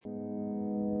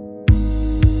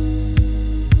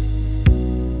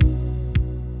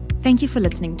Thank you for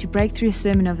listening to Breakthrough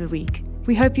Sermon of the Week.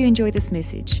 We hope you enjoy this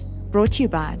message, brought to you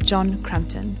by John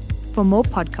Crumpton. For more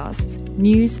podcasts,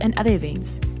 news, and other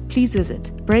events, please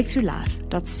visit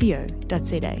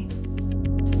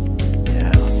breakthroughlife.co.za.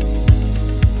 Yeah.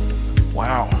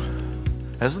 Wow.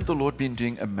 Hasn't the Lord been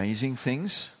doing amazing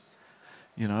things?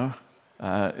 You know,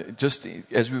 just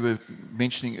as we were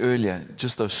mentioning earlier,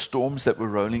 just those storms that were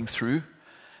rolling through,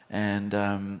 and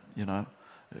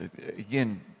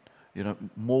again,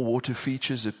 more water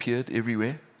features appeared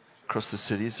everywhere across the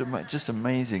city. It's just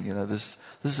amazing. This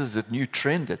is a new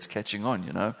trend that's catching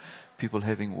on. People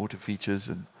having water features,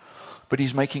 but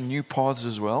He's making new paths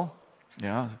as well.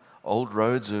 Yeah, old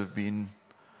roads have been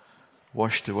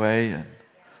washed away, and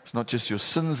it's not just your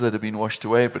sins that have been washed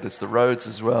away, but it's the roads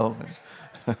as well.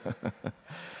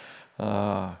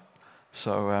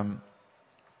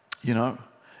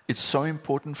 It's so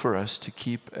important for us to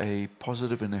keep a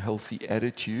positive and a healthy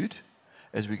attitude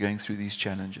as we're going through these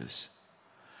challenges.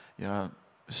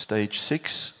 Stage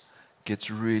 6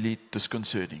 gets really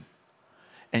disconcerting.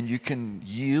 And you can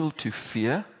yield to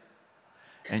fear,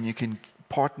 and you can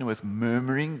partner with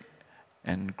murmuring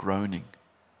and groaning.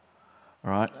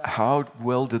 All right? How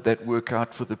well did that work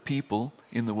out for the people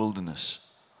in the wilderness?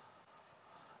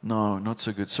 No, not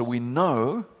so good. So we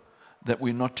know that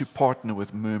we're not to partner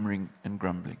with murmuring and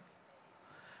grumbling.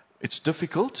 It's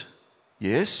difficult,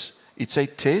 yes. It's a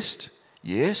test,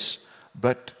 yes.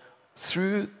 But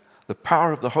through the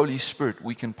power of the Holy Spirit,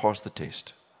 we can pass the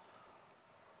test.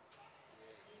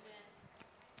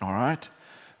 All right?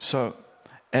 So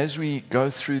as we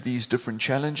go through these different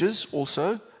challenges,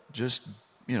 also, just,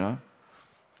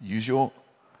 use your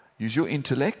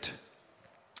intellect,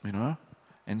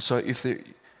 And so if there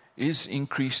is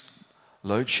increased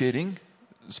load shedding,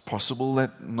 it's possible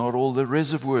that not all the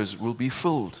reservoirs will be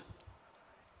filled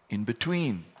in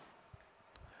between,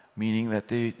 meaning that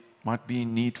there might be a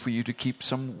need for you to keep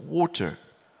some water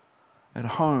at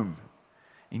home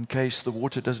in case the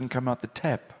water doesn't come out the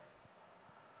tap.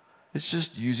 It's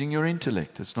just using your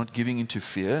intellect. It's not giving into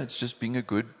fear. It's just being a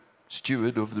good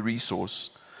steward of the resource.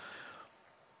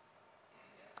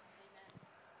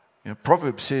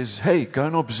 Proverbs says, hey, go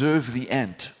and observe the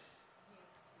ant.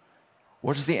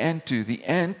 What does the ant do? The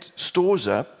ant stores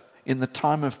up in the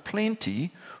time of plenty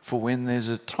for when there's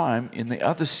a time in the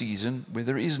other season where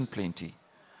there isn't plenty.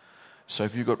 So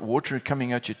if you've got water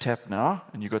coming out your tap now,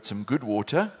 and you've got some good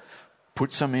water,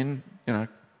 put some in,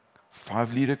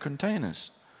 5-liter containers.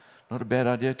 Not a bad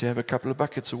idea to have a couple of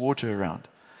buckets of water around.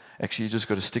 Actually, you just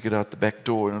got to stick it out the back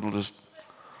door and it'll just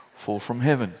fall from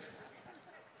heaven.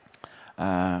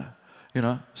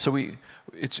 So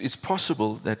it's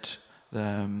possible that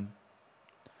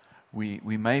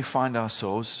we may find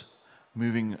ourselves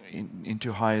moving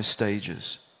into higher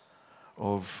stages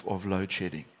of load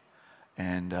shedding,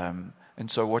 and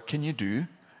so what can you do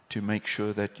to make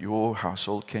sure that your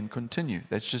household can continue?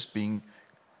 That's just being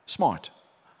smart.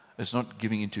 It's not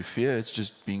giving into fear. It's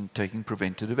just taking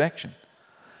preventative action,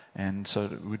 and so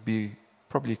it would be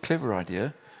probably a clever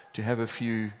idea to have a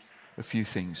few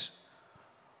things.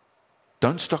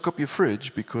 Don't stock up your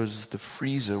fridge because the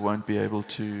freezer won't be able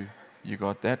to. You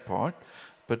got that part.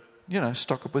 But,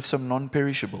 stock up with some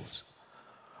non-perishables.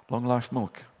 Long life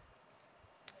milk.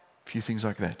 A few things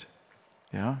like that.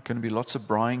 Yeah, going to be lots of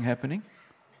braaiing happening.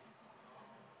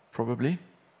 Probably,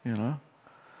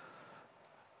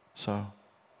 So,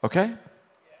 okay?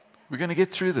 We're going to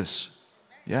get through this.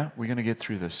 Yeah, we're going to get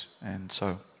through this. And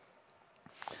so,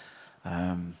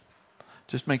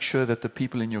 just make sure that the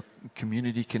people in your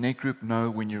community connect group know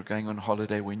when you're going on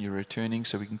holiday, when you're returning,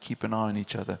 so we can keep an eye on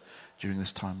each other during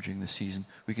this time, during the season.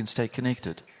 We can stay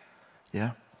connected.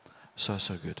 Yeah? So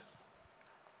good.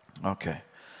 Okay.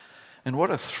 And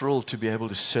what a thrill to be able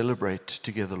to celebrate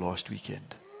together last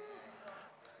weekend.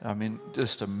 I mean,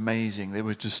 just amazing. There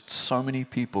were just so many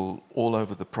people all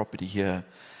over the property here.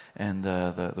 And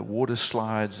the water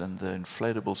slides and the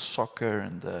inflatable soccer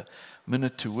and the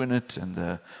minute to win it and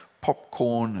the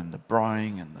popcorn and the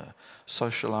braaiing and the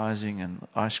socializing and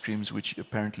ice creams, which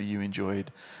apparently you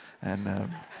enjoyed. And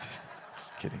just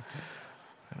kidding.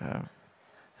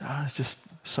 It's just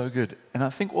so good. And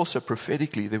I think also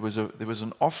prophetically there was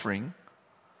an offering.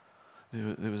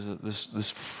 There was this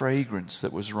fragrance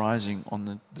that was rising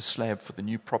on the slab for the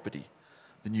new property,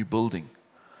 the new building.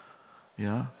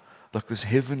 Yeah, like this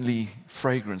heavenly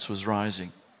fragrance was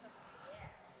rising.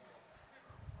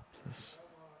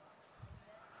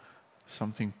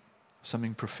 Something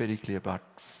prophetically about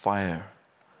fire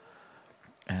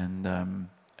and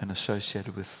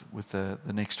associated with the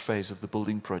next phase of the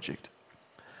building project.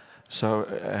 So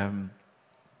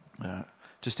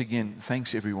just again,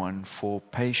 thanks everyone for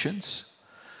patience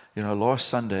Last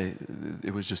Sunday,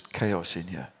 it was just chaos in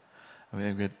here. I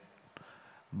mean, we had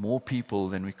more people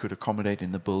than we could accommodate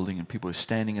in the building, and people were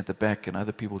standing at the back, and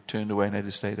other people turned away and had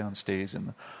to stay downstairs in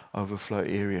the overflow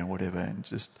area and whatever. And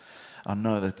I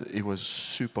know that it was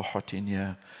super hot in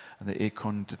here, and the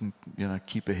aircon didn't,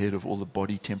 keep ahead of all the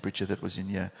body temperature that was in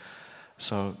here.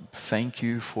 So thank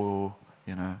you for,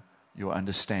 your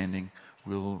understanding.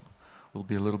 We'll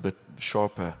be a little bit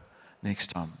sharper next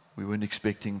time. We weren't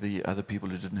expecting the other people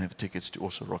who didn't have tickets to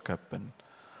also rock up and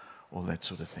all that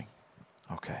sort of thing.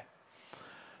 Okay.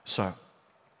 So,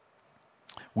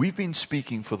 we've been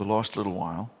speaking for the last little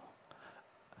while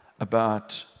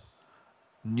about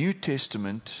New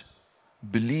Testament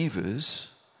believers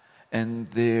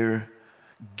and their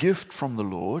gift from the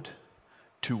Lord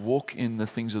to walk in the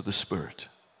things of the Spirit.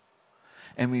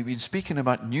 And we've been speaking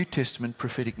about New Testament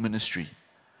prophetic ministry.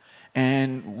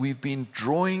 And we've been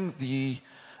drawing the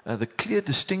clear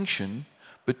distinction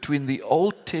between the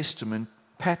Old Testament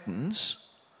patterns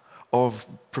of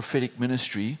prophetic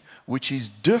ministry, which is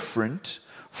different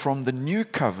from the New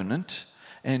Covenant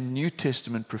and New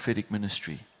Testament prophetic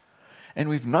ministry. And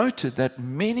we've noted that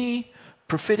many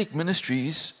prophetic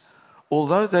ministries,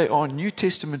 although they are New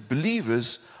Testament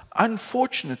believers,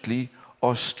 unfortunately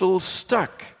are still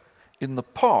stuck in the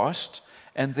past,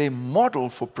 and their model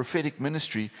for prophetic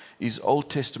ministry is Old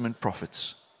Testament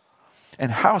prophets.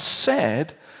 And how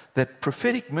sad that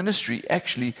prophetic ministry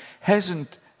actually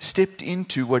hasn't stepped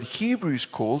into what Hebrews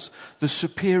calls the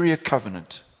superior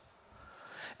covenant,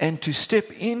 and to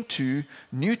step into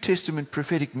New Testament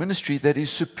prophetic ministry that is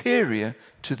superior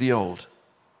to the Old.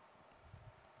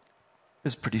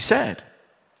 It's pretty sad.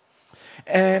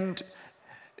 And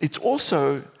it's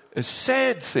also a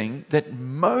sad thing that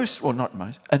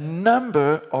a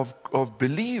number of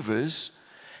believers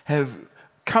have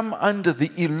come under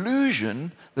the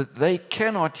illusion that they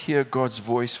cannot hear God's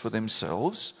voice for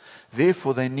themselves.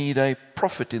 Therefore, they need a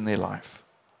prophet in their life.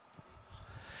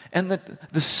 And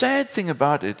the sad thing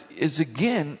about it is,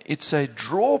 again, it's a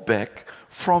drawback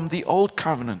from the Old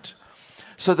Covenant.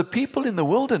 So the people in the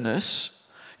wilderness,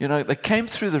 they came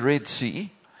through the Red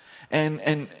Sea,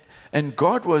 and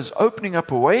God was opening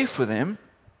up a way for them,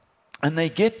 and they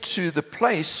get to the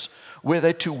place where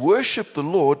they're to worship the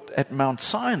Lord at Mount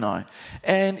Sinai.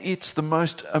 And it's the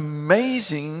most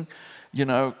amazing,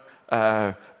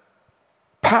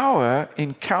 power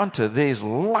encounter. There's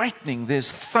lightning,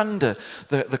 there's thunder.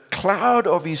 The cloud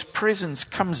of His presence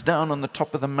comes down on the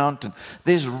top of the mountain.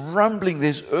 There's rumbling,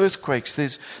 there's earthquakes,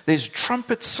 there's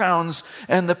trumpet sounds,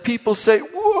 and the people say,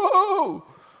 "Whoa!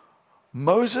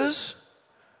 Moses,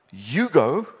 you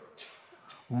go.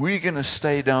 We're going to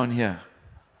stay down here.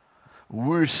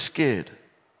 We're scared."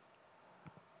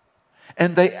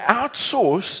 And they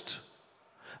outsourced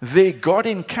their God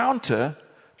encounter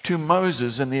to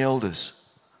Moses and the elders.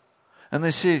 And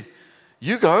they said,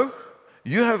 "You go,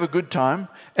 you have a good time,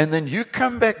 and then you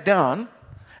come back down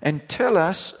and tell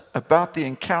us about the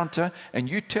encounter, and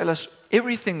you tell us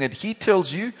everything that He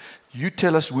tells you, you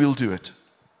tell us, we'll do it."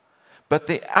 But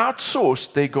they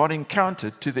outsourced their God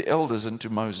encounter to the elders and to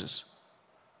Moses.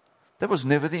 That was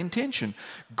never the intention.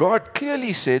 God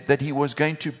clearly said that He was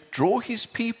going to draw His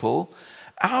people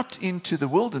out into the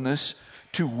wilderness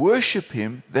to worship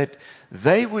Him, that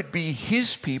they would be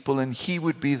His people and He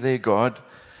would be their God,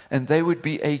 and they would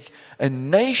be a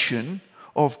nation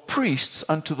of priests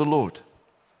unto the Lord.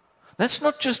 That's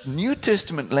not just New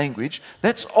Testament language,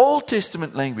 that's Old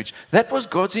Testament language. That was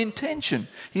God's intention.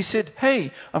 He said,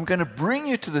 "Hey, I'm going to bring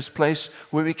you to this place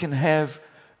where we can have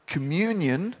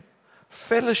communion,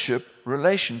 fellowship,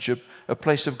 relationship, a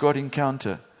place of God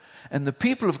encounter." And the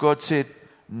people of God said,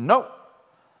 "No,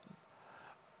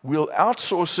 we'll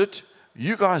outsource it.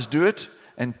 You guys do it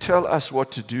and tell us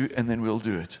what to do, and then we'll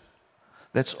do it."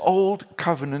 That's Old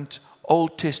Covenant,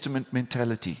 Old Testament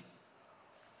mentality.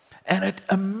 And it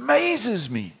amazes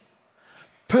me,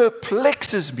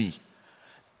 perplexes me,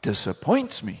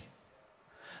 disappoints me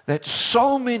that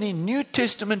so many New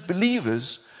Testament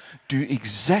believers do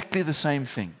exactly the same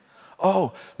thing.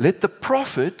 Oh, let the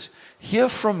prophet hear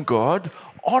from God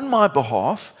on my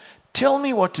behalf, tell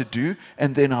me what to do,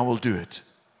 and then I will do it.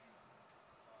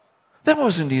 That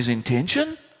wasn't his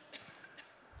intention.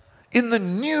 In the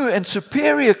new and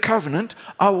superior covenant,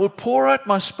 I will pour out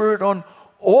my Spirit on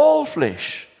all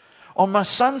flesh, on my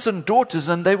sons and daughters,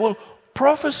 and they will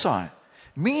prophesy.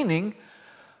 Meaning,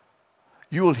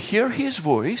 you will hear His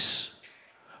voice,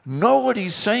 know what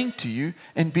He's saying to you,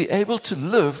 and be able to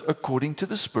live according to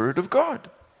the Spirit of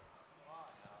God.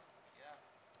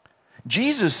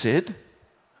 Jesus said,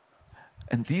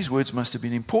 and these words must have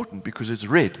been important because it's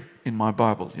red in my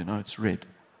Bible, it's red.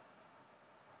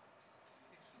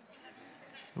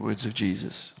 The words of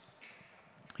Jesus.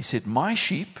 He said, my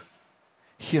sheep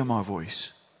hear my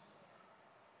voice.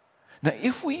 Now,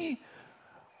 if we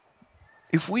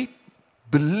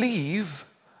believe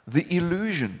the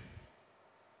illusion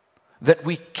that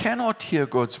we cannot hear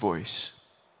God's voice,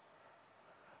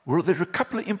 well, there are a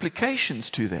couple of implications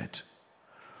to that.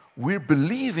 We're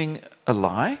believing a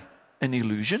lie, an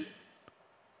illusion.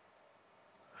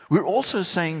 We're also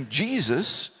saying,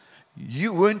 Jesus,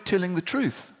 you weren't telling the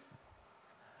truth.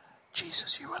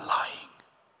 Jesus, you were lying.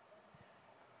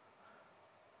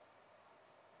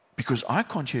 Because I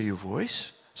can't hear your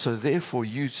voice, so therefore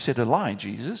you said a lie,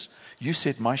 Jesus. You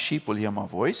said, my sheep will hear my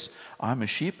voice. I'm a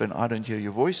sheep and I don't hear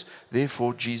your voice.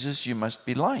 Therefore, Jesus, you must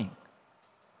be lying.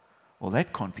 Well,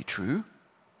 that can't be true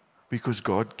because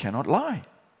God cannot lie.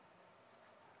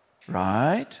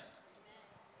 Right?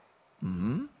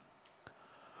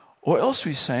 Or else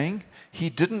we're saying,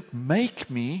 He didn't make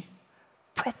me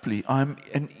properly. I'm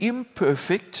an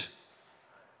imperfect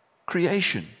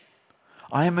creation.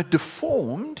 I am a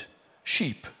deformed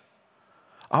sheep.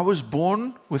 I was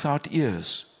born without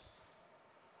ears.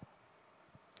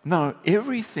 No,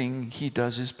 everything He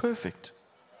does is perfect.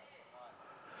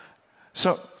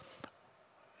 So,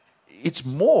 it's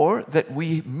more that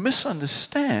we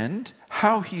misunderstand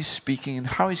how He's speaking and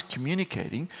how He's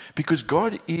communicating, because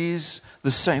God is the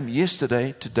same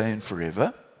yesterday, today, and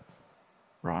forever.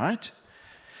 Right?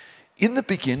 In the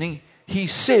beginning, He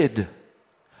said,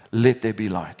 let there be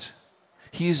light.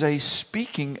 He is a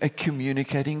speaking, a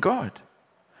communicating God.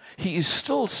 He is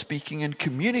still speaking and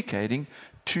communicating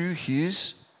to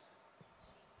His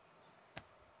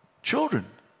children.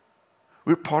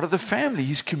 We're part of the family.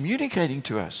 He's communicating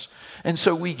to us. And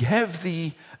so we have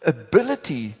the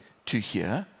ability to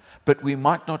hear, but we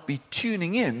might not be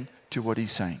tuning in to what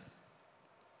He's saying.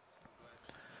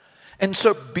 And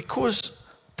so because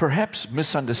perhaps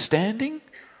misunderstanding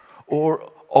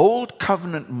or old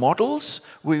covenant models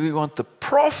where we want the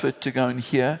prophet to go and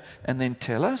hear and then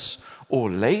tell us, or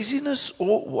laziness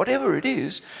or whatever it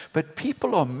is, but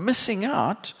people are missing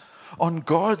out on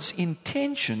God's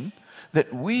intention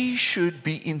that we should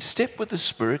be in step with the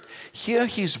Spirit, hear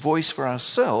His voice for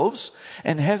ourselves,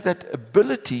 and have that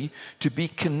ability to be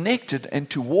connected and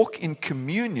to walk in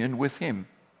communion with Him.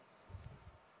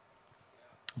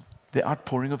 The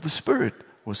outpouring of the Spirit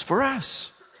was for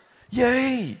us.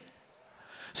 Yay!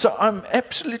 So I'm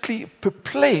absolutely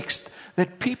perplexed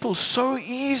that people so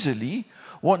easily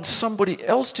want somebody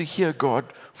else to hear God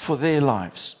for their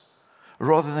lives,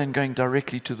 rather than going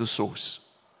directly to the source.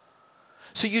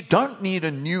 So you don't need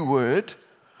a new word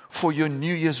for your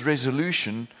New Year's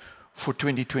resolution for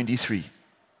 2023.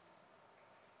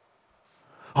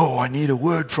 Oh, I need a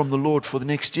word from the Lord for the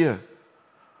next year.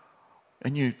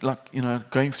 And you,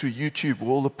 going through YouTube or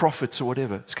all the prophets or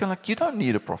whatever. It's kind of like, you don't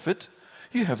need a prophet.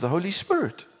 You have the Holy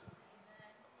Spirit.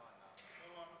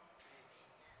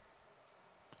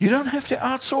 You don't have to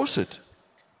outsource it.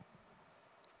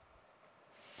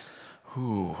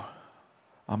 Ooh,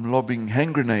 I'm lobbing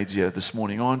hand grenades here this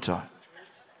morning, aren't I?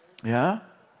 Yeah?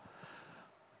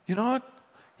 You know what?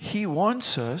 He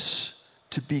wants us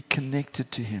to be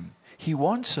connected to Him. He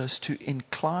wants us to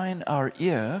incline our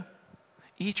ear,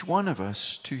 each one of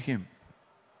us, to Him.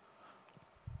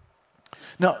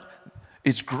 Now,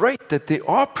 it's great that there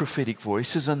are prophetic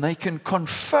voices and they can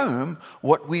confirm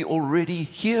what we're already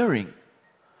hearing.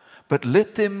 But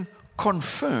let them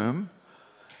confirm.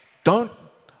 Don't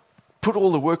put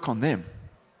all the work on them.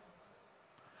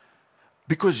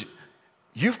 Because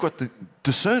you've got the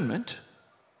discernment.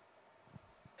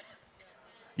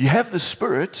 You have the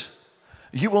Spirit.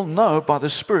 You will know by the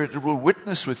Spirit. It will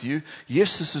witness with you.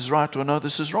 Yes, this is right, or no,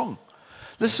 this is wrong.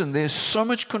 Listen, there's so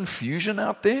much confusion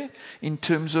out there in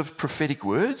terms of prophetic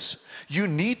words. You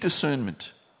need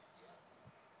discernment.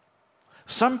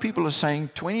 Some people are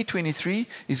saying 2023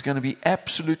 is going to be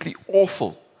absolutely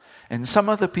awful. And some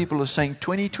other people are saying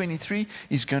 2023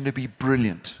 is going to be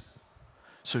brilliant.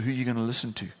 So who are you going to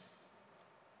listen to?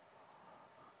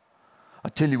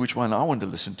 I'll tell you which one I want to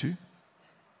listen to.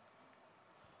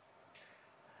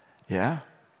 Yeah?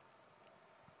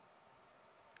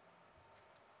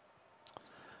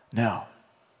 Now,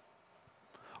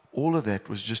 all of that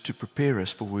was just to prepare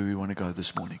us for where we want to go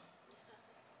this morning.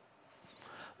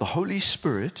 The Holy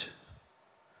Spirit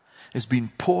has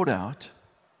been poured out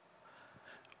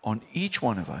on each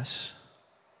one of us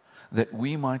that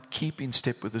we might keep in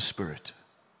step with the Spirit.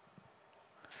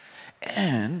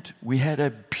 And we had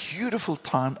a beautiful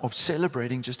time of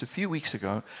celebrating just a few weeks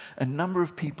ago a number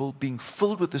of people being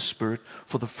filled with the Spirit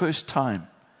for the first time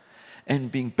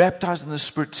and being baptized in the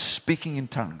Spirit, speaking in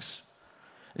tongues.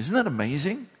 Isn't that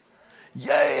amazing?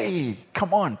 Yay!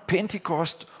 Come on,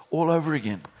 Pentecost all over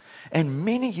again. And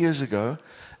many years ago,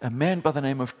 a man by the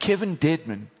name of Kevin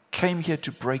Dedman came here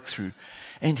to Breakthrough.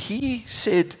 And he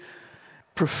said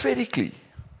prophetically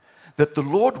that the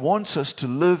Lord wants us to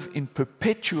live in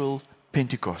perpetual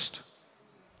Pentecost.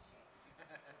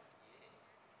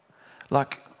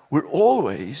 Like we're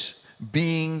always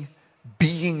being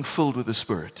filled with the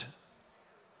Spirit.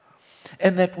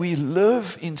 And that we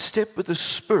live in step with the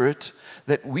Spirit,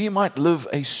 that we might live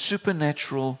a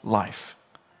supernatural life.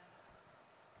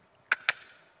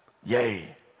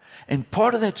 Yay. And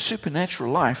part of that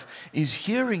supernatural life is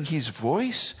hearing His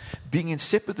voice, being in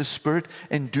step with the Spirit,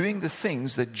 and doing the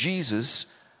things that Jesus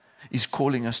is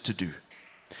calling us to do.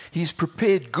 He's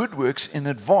prepared good works in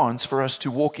advance for us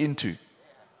to walk into.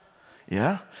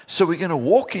 Yeah? So we're going to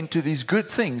walk into these good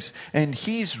things, and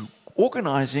He's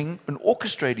organizing and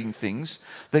orchestrating things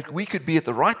that we could be at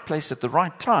the right place at the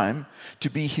right time to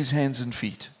be His hands and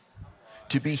feet,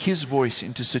 to be His voice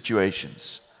into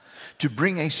situations, to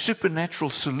bring a supernatural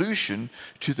solution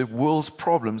to the world's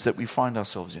problems that we find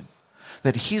ourselves in,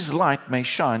 that His light may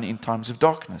shine in times of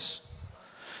darkness.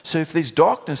 So if there's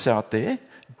darkness out there,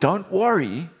 don't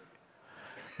worry.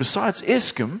 Besides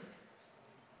Eskom,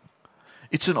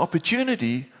 it's an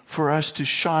opportunity for us to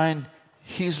shine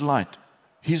His light.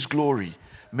 His glory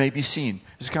may be seen.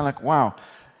 It's kind of like, wow,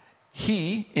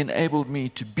 He enabled me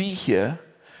to be here,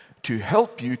 to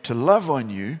help you, to love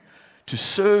on you, to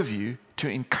serve you, to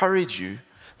encourage you,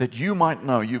 that you might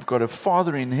know you've got a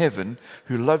Father in heaven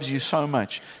who loves you so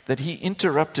much that He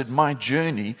interrupted my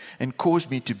journey and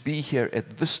caused me to be here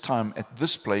at this time, at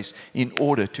this place, in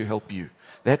order to help you.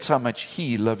 That's how much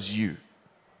He loves you.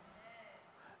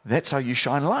 That's how you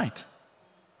shine light.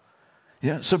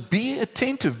 Yeah, so be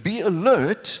attentive, be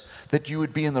alert that you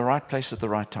would be in the right place at the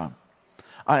right time.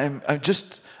 I'm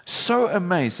just so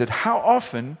amazed at how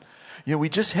often, we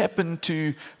just happen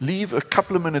to leave a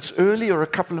couple of minutes early or a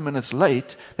couple of minutes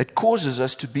late that causes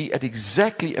us to be at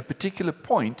exactly a particular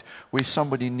point where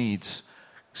somebody needs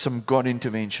some God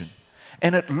intervention.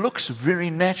 And it looks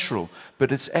very natural,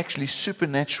 but it's actually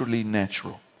supernaturally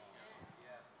natural.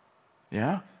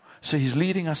 Yeah? So He's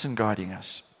leading us and guiding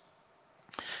us.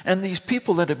 And these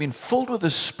people that have been filled with the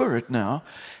Spirit now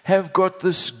have got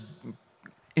this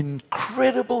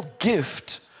incredible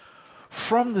gift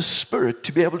from the Spirit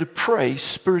to be able to pray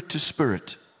spirit to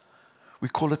spirit. We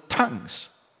call it tongues.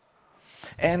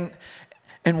 And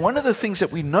one of the things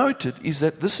that we noted is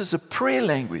that this is a prayer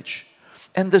language.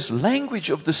 And this language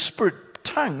of the Spirit,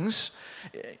 tongues,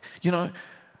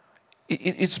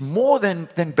 it's more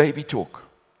than baby talk.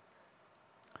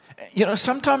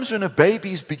 Sometimes when a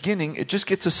baby is beginning, it just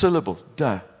gets a syllable.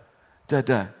 Da, da,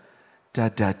 da, da,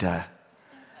 da, da.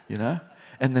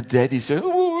 And the daddy says,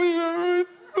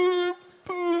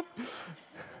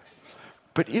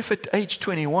 but if at age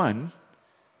 21,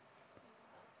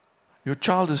 your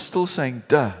child is still saying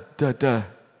da, da, da,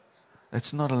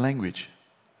 that's not a language.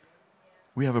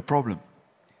 We have a problem.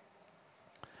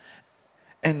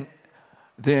 And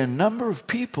there are a number of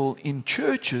people in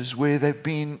churches where they've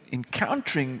been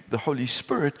encountering the Holy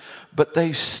Spirit, but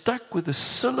they've stuck with a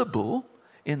syllable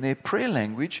in their prayer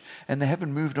language and they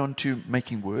haven't moved on to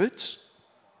making words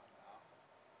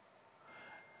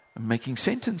and making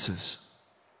sentences.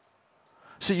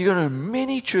 So you go to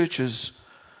many churches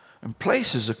and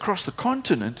places across the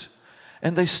continent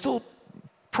and they're still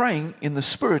praying in the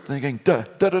Spirit and they're going da,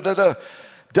 da, da, da, da.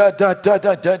 Da da da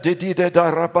da da da da da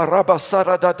raba raba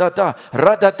sara da da da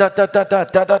ra da da da da da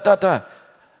da da da.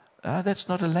 That's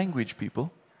not a language,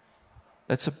 people.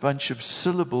 That's a bunch of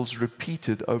syllables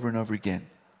repeated over and over again.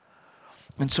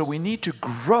 And so we need to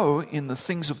grow in the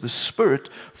things of the Spirit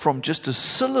from just a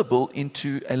syllable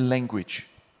into a language.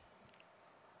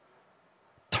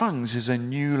 Tongues is a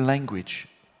new language.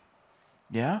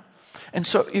 Yeah? And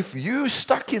so if you're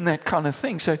stuck in that kind of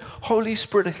thing, say, Holy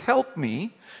Spirit, help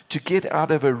me to get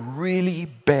out of a really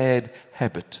bad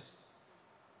habit.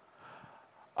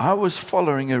 I was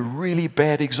following a really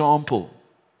bad example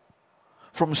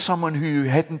from someone who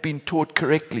hadn't been taught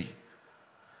correctly.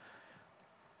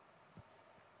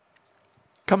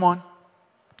 Come on.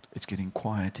 It's getting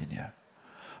quiet in here.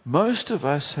 Most of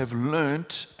us have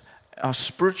learnt our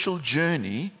spiritual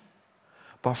journey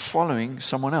by following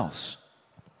someone else.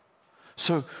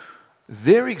 So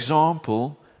their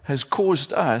example has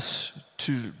caused us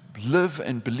to live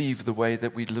and believe the way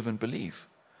that we live and believe.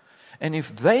 And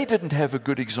if they didn't have a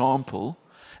good example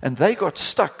and they got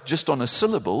stuck just on a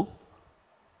syllable,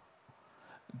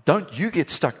 don't you get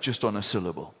stuck just on a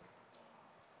syllable.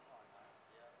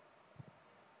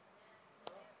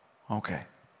 Okay.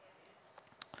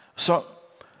 So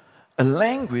a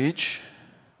language,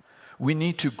 we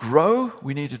need to grow,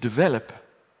 we need to develop.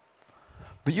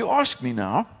 But you ask me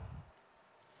now,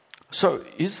 so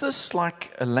is this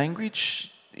like a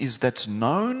language that's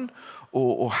known,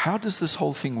 or how does this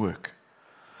whole thing work?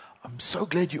 I'm so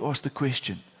glad you asked the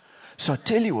question. So I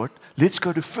tell you what, let's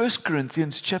go to 1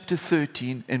 Corinthians chapter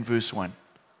 13 and verse 1.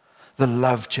 The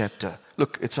love chapter.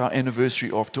 Look, it's our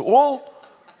anniversary after all.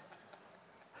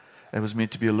 That was meant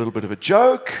to be a little bit of a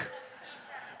joke,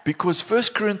 because 1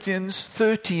 Corinthians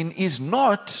 13 is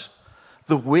not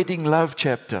the wedding love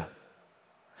chapter.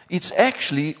 It's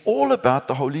actually all about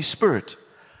the Holy Spirit.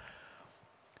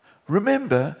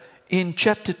 Remember, in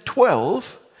chapter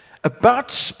 12, about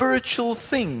spiritual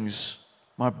things,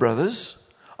 my brothers,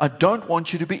 I don't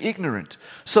want you to be ignorant.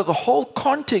 So the whole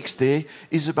context there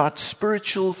is about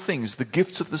spiritual things, the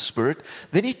gifts of the Spirit.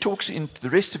 Then he talks in the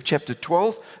rest of chapter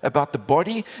 12 about the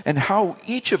body and how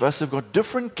each of us have got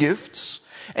different gifts,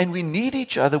 and we need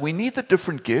each other. We need the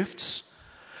different gifts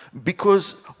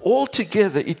because all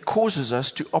together it causes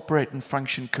us to operate and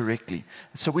function correctly.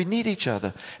 So we need each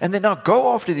other. And then I'll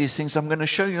go after these things. I'm going to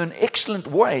show you an excellent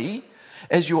way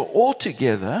as you are all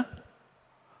together.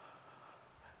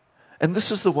 And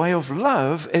this is the way of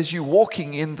love as you're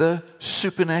walking in the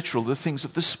supernatural, the things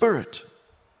of the Spirit.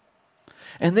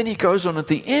 And then he goes on at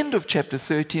the end of chapter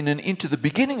 13 and into the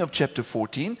beginning of chapter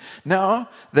 14. Now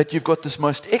that you've got this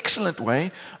most excellent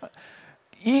way,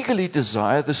 eagerly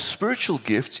desire the spiritual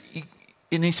gifts,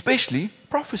 and especially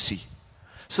prophecy.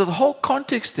 So the whole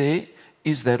context there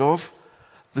is that of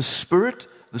the Spirit,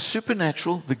 the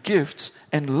supernatural, the gifts,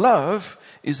 and love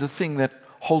is the thing that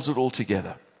holds it all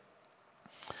together.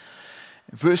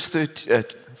 1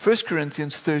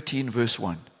 Corinthians 13, verse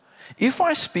 1. If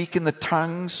I speak in the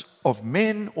tongues of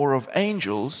men or of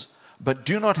angels, but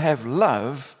do not have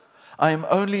love, I am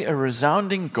only a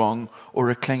resounding gong or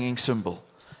a clanging cymbal.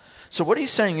 So what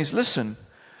he's saying is, listen,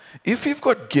 if you've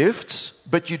got gifts,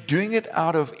 but you're doing it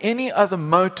out of any other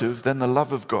motive than the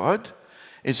love of God,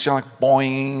 it's like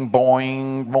boing,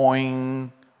 boing,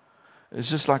 boing. It's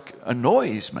just like a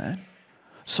noise, man.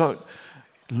 So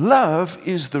love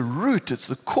is the root, it's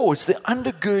the core, it's the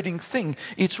undergirding thing.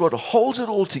 It's what holds it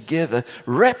all together,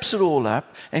 wraps it all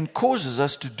up, and causes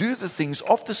us to do the things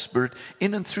of the Spirit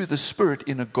in and through the Spirit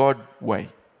in a God way.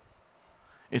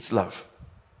 It's love.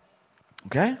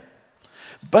 Okay?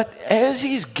 But as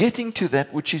he's getting to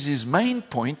that, which is his main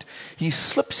point, he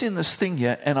slips in this thing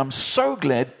here, and I'm so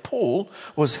glad Paul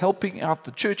was helping out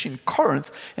the church in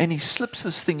Corinth, and he slips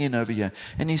this thing in over here.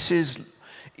 And he says,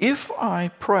 if I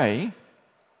pray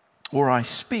or I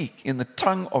speak in the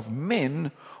tongue of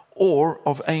men or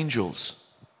of angels.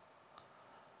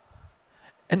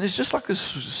 And it's just like this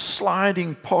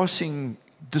sliding, passing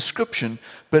description,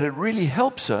 but it really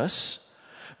helps us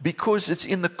because it's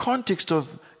in the context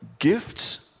of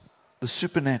gifts, the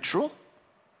supernatural,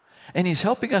 and he's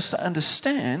helping us to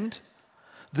understand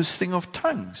this thing of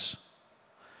tongues.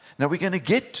 Now we're going to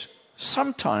get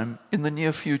sometime in the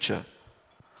near future.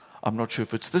 I'm not sure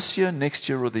if it's this year, next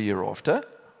year, or the year after.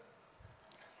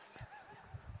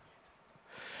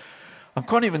 I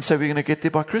can't even say we're going to get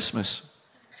there by Christmas.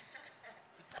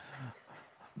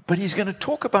 But he's going to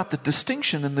talk about the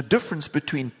distinction and the difference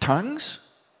between tongues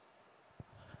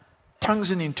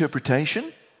and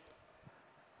interpretation,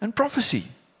 and prophecy.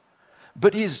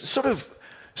 But he's sort of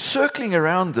circling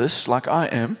around this like I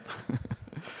am.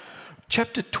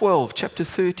 Chapter 12, chapter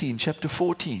 13, chapter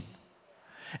 14.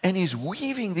 And he's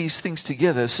weaving these things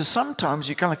together. So sometimes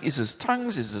you're kind of like, is this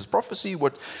tongues? Is this prophecy?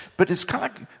 What? But it's kind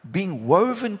of like being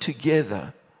woven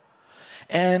together.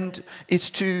 And it's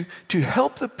to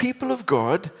help the people of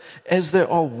God as they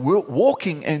are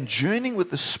walking and journeying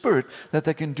with the Spirit, that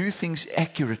they can do things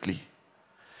accurately.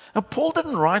 Now, Paul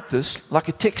didn't write this like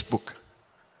a textbook.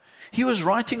 He was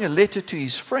writing a letter to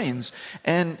his friends,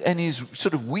 and he's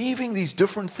sort of weaving these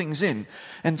different things in.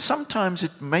 And sometimes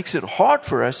it makes it hard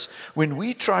for us when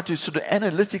we try to sort of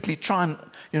analytically try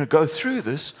and go through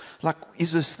this, like,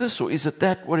 is this or is it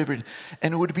that, whatever.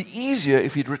 And it would be easier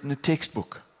if he'd written a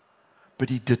textbook, but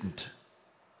he didn't.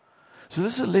 So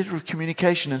this is a letter of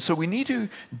communication, and so we need to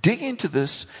dig into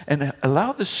this and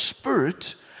allow the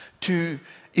Spirit to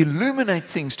illuminate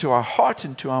things to our heart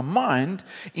and to our mind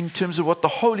in terms of what the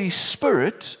Holy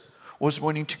Spirit was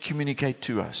wanting to communicate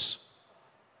to us.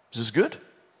 Is this good?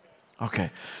 Okay.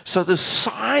 So the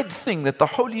side thing that the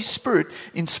Holy Spirit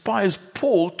inspires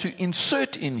Paul to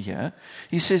insert in here,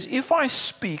 he says, if I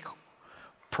speak,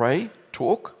 pray,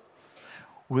 talk,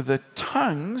 with the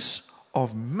tongues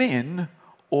of men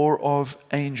or of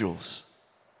angels.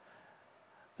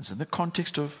 It's in the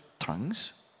context of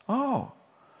tongues.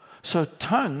 So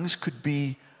tongues could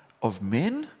be of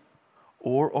men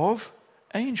or of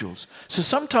angels. So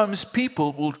sometimes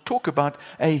people will talk about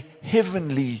a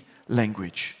heavenly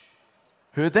language.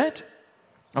 Heard that?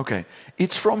 Okay.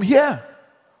 It's from here.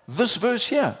 This verse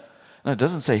here. Now, it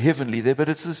doesn't say heavenly there, but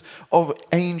it's this of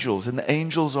angels. And the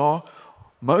angels are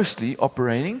mostly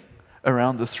operating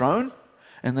around the throne,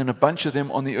 and then a bunch of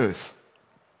them on the earth.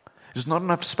 There's not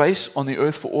enough space on the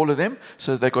earth for all of them,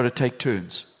 so they've got to take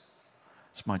turns.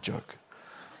 It's my joke.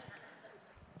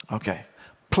 Okay.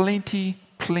 Plenty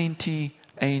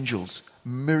angels.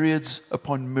 Myriads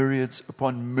upon myriads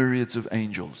upon myriads of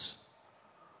angels.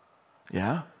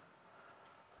 Yeah?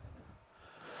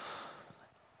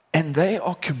 And they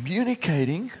are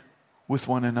communicating with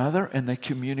one another, and they're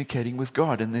communicating with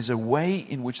God. And there's a way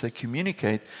in which they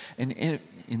communicate. And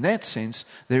in that sense,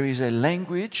 there is a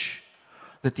language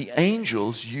that the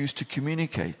angels use to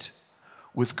communicate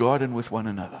with God and with one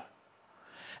another.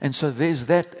 And so there's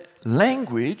that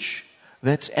language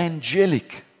that's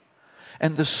angelic.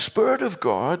 And the Spirit of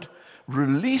God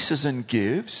releases and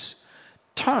gives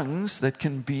tongues that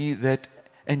can be that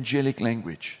angelic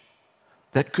language.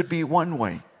 That could be one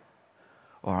way.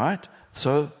 All right?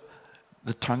 So,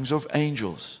 the tongues of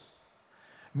angels.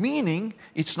 Meaning,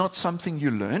 it's not something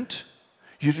you learnt.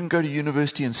 You didn't go to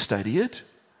university and study it.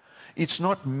 It's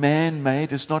not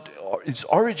man-made. Its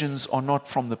origins are not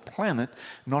from the planet,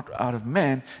 not out of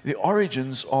man. The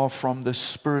origins are from the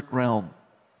spirit realm.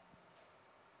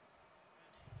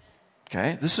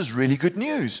 Okay, this is really good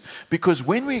news, because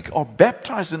when we are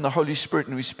baptized in the Holy Spirit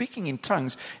and we're speaking in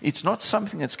tongues, it's not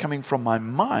something that's coming from my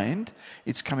mind,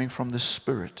 it's coming from the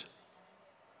Spirit.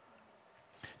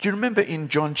 Do you remember in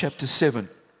John chapter 7,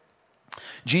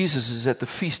 Jesus is at the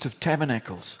Feast of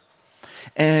Tabernacles,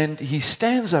 and he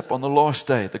stands up on the last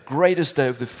day, the greatest day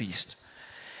of the feast.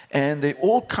 And there are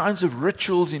all kinds of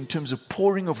rituals in terms of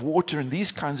pouring of water and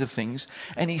these kinds of things.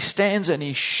 And he stands and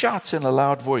he shouts in a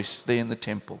loud voice there in the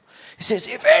temple. He says,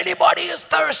 "If anybody is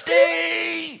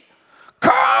thirsty,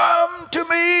 come to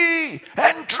me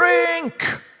and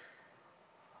drink.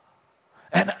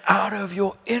 And out of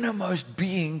your innermost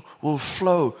being will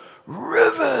flow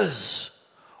rivers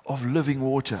of living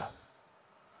water."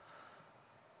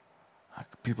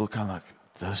 People kind of like,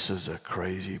 this is a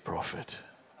crazy prophet.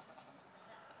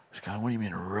 It's kind of, what do you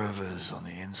mean rivers on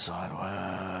the inside?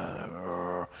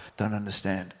 Don't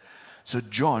understand. So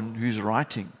John, who's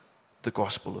writing the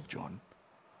Gospel of John,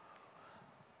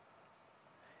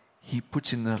 he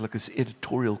puts in like this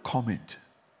editorial comment.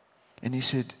 And he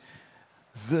said,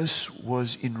 this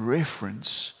was in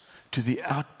reference to the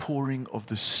outpouring of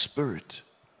the Spirit,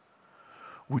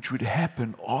 which would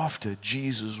happen after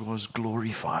Jesus was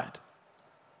glorified.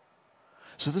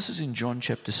 So this is in John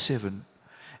chapter 7.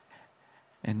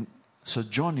 And so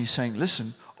John is saying,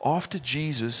 listen, after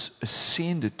Jesus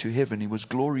ascended to heaven, he was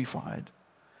glorified.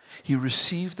 He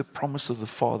received the promise of the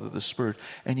Father, the Spirit,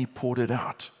 and he poured it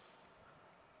out.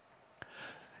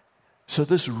 So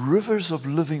this rivers of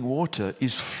living water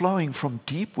is flowing from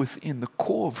deep within the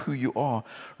core of who you are.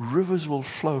 Rivers will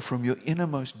flow from your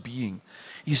innermost being.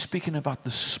 He's speaking about the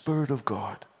Spirit of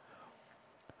God.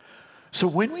 So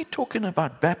when we're talking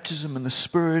about baptism in the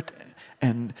Spirit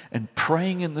and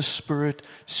praying in the Spirit,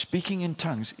 speaking in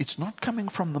tongues, it's not coming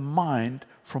from the mind,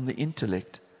 from the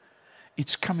intellect.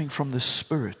 It's coming from the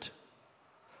Spirit.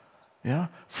 Yeah?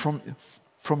 From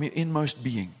your inmost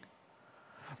being.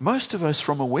 Most of us,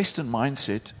 from a Western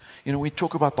mindset, we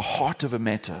talk about the heart of a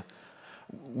matter.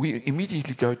 We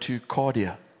immediately go to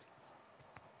cardia.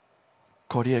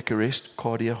 Cardiac arrest,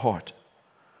 cardia, heart.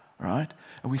 Right?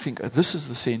 And we think, this is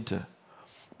the center.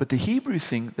 But the Hebrew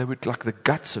thing, they would like the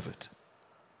guts of it.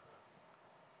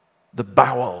 The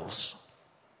bowels.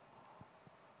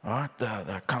 Right?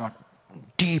 They're kind of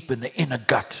deep in the inner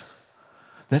gut.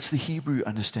 That's the Hebrew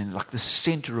understanding, like the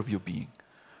center of your being.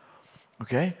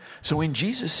 Okay? So when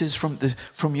Jesus says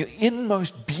from your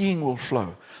inmost being will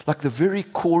flow, like the very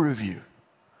core of you.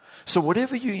 So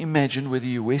whatever you imagine, whether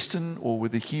you're Western or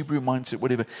with the Hebrew mindset,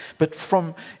 whatever, but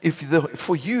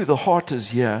for you the heart is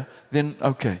here, then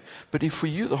okay. But if for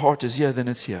you the heart is here, then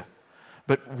it's here.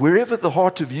 But wherever the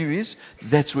heart of you is,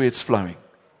 that's where it's flowing.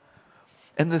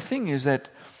 And the thing is that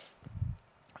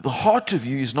the heart of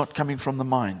you is not coming from the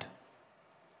mind.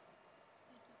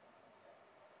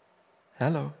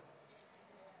 Hello?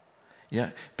 Yeah,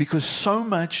 because so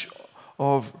much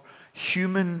of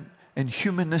human and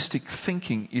humanistic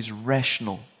thinking is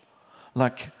rational.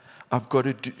 Like, I've got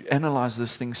to analyze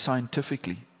this thing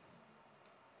scientifically.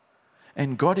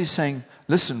 And God is saying,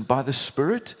 listen, by the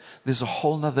Spirit, there's a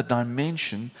whole other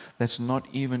dimension that's not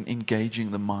even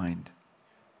engaging the mind.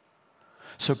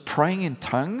 So praying in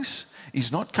tongues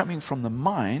is not coming from the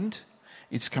mind,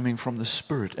 it's coming from the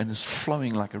Spirit and is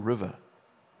flowing like a river.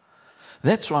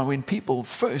 That's why when people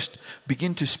first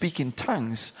begin to speak in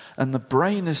tongues and the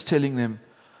brain is telling them,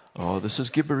 oh, this is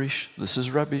gibberish, this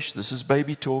is rubbish, this is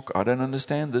baby talk, I don't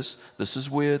understand this is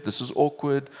weird, this is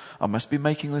awkward, I must be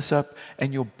making this up,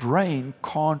 and your brain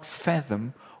can't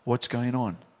fathom what's going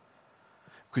on.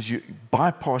 Because you're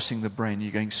bypassing the brain,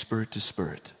 you're going spirit to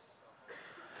spirit.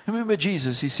 Remember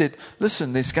Jesus, he said,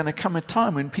 listen, there's going to come a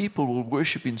time when people will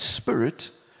worship in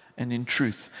spirit and in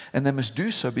truth. And they must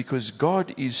do so because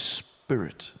God is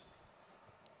spirit.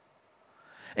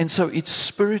 And so it's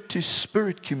spirit to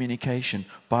spirit communication,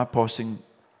 bypassing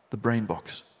the brain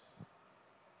box.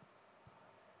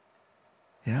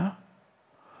 Yeah?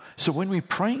 So when we're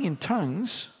praying in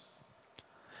tongues,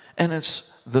 and it's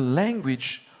the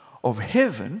language of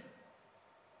heaven,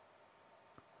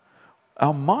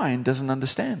 our mind doesn't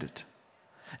understand it.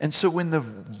 And so when the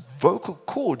vocal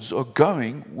cords are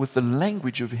going with the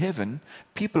language of heaven,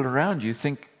 people around you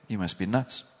think, you must be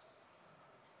nuts.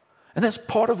 And that's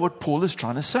part of what Paul is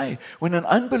trying to say. When an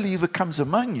unbeliever comes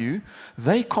among you,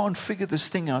 they can't figure this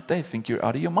thing out. They think you're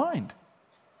out of your mind.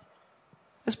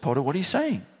 That's part of what he's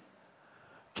saying.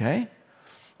 Okay?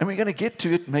 And we're going to get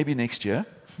to it maybe next year.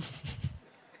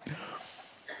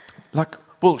 Like,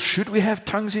 well, should we have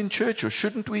tongues in church or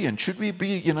shouldn't we? And should we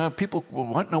be, people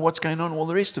won't know what's going on, all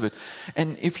the rest of it.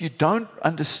 And if you don't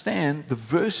understand the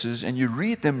verses and you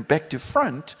read them back to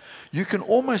front, you can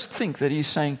almost think that he's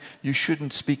saying you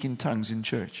shouldn't speak in tongues in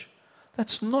church.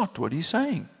 That's not what he's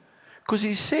saying. Because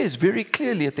he says very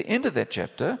clearly at the end of that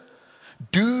chapter,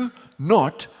 do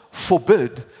not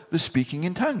forbid the speaking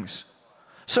in tongues.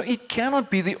 So it cannot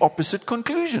be the opposite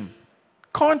conclusion.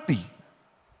 Can't be.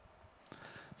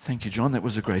 Thank you, John. That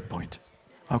was a great point.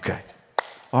 Okay.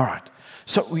 All right.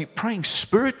 So we're praying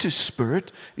spirit to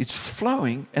spirit. It's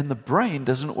flowing, and the brain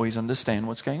doesn't always understand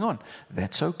what's going on.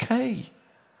 That's okay.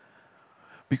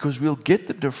 Because we'll get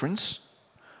the difference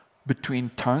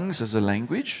between tongues as a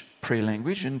language, prayer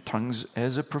language, and tongues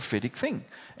as a prophetic thing.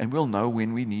 And we'll know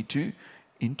when we need to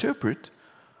interpret,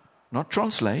 not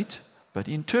translate, but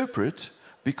interpret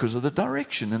because of the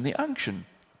direction and the unction.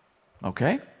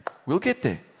 Okay? We'll get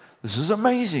there. This is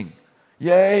amazing.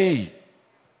 Yay.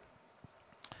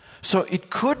 So it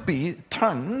could be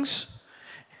tongues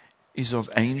is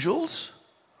of angels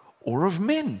or of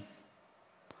men.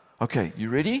 Okay, you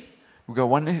ready? We go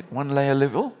one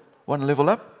level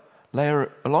up,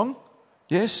 layer along.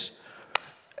 Yes?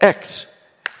 Acts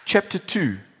chapter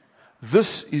 2.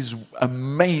 This is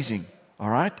amazing. All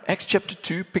right? Acts chapter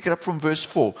 2, pick it up from verse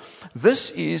 4.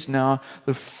 This is now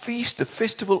the feast, the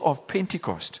festival of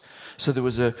Pentecost. So there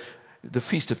was the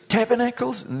Feast of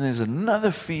Tabernacles, and there's another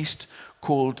feast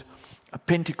called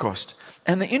Pentecost.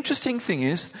 And the interesting thing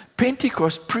is,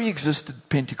 Pentecost pre-existed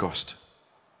Pentecost.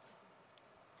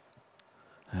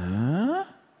 Huh?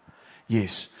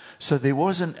 Yes. So there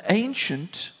was an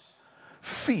ancient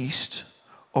feast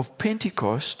of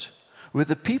Pentecost where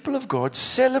the people of God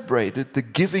celebrated the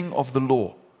giving of the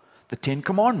law, the 10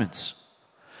 Commandments.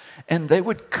 And they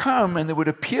would come and they would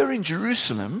appear in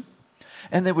Jerusalem,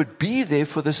 and they would be there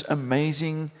for this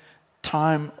amazing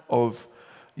time of,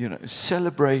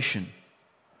 celebration.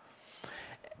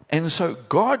 And so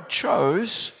God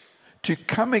chose to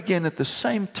come again at the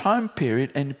same time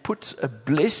period and puts a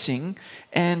blessing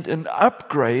and an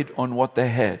upgrade on what they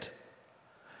had.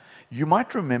 You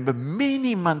might remember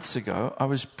many months ago, I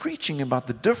was preaching about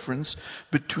the difference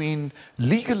between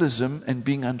legalism and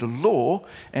being under law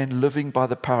and living by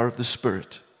the power of the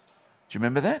Spirit. Do you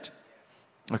remember that?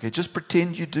 Okay, just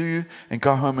pretend you do and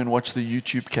go home and watch the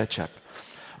YouTube catch-up.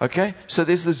 Okay, so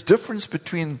there's this difference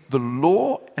between the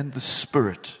law and the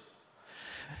Spirit.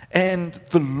 And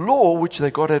the law, which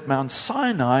they got at Mount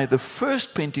Sinai, the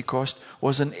first Pentecost,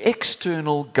 was an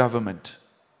external government.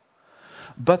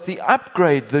 But the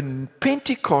upgrade, the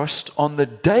Pentecost on the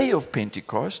day of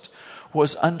Pentecost,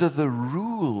 was under the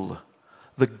rule,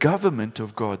 the government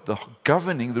of God, the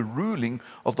governing, the ruling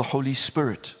of the Holy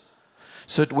Spirit.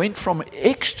 So it went from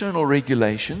external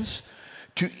regulations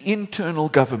to internal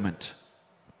government.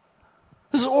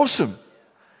 This is awesome.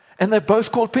 And they're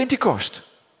both called Pentecost.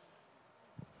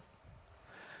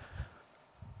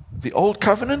 The old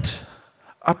covenant,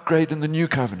 upgrade in the new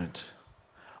covenant.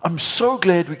 I'm so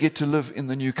glad we get to live in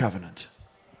the new covenant.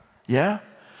 Yeah?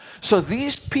 So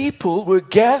these people were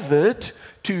gathered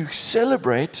to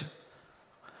celebrate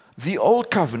the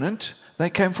old covenant. They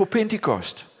came for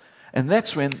Pentecost. And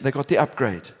that's when they got the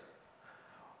upgrade.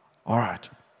 All right.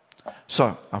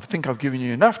 So I think I've given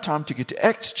you enough time to get to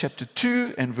Acts chapter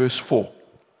 2 and verse 4.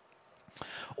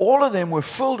 All of them were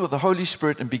filled with the Holy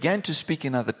Spirit and began to speak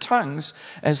in other tongues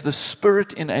as the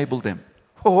Spirit enabled them.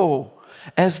 Oh,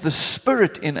 as the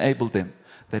Spirit enabled them.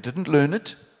 They didn't learn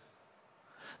it.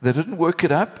 They didn't work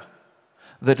it up.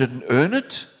 They didn't earn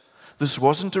it. This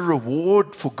wasn't a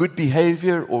reward for good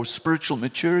behavior or spiritual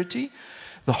maturity.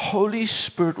 The Holy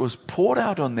Spirit was poured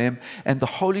out on them, and the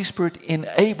Holy Spirit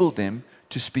enabled them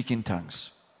to speak in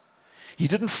tongues. He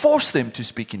didn't force them to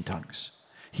speak in tongues.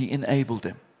 He enabled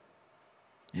them.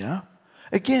 Yeah?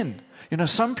 Again,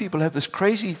 some people have this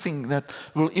crazy thing that,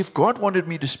 well, if God wanted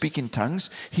me to speak in tongues,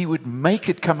 He would make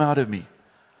it come out of me.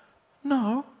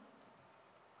 No.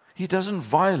 He doesn't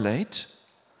violate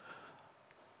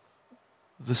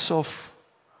the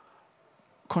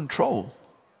self-control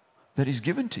that is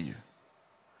given to you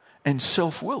and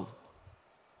self-will.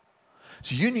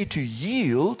 So you need to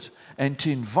yield and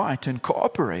to invite and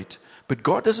cooperate, but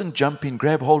God doesn't jump in,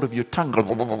 grab hold of your tongue.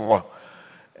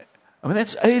 I mean,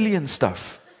 that's alien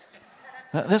stuff.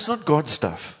 That's not God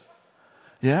stuff.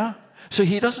 Yeah? So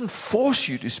He doesn't force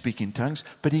you to speak in tongues,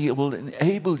 but He will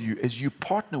enable you as you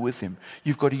partner with Him.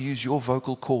 You've got to use your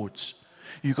vocal cords.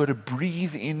 You've got to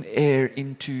breathe in air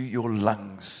into your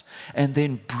lungs and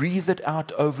then breathe it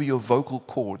out over your vocal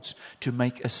cords to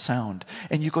make a sound.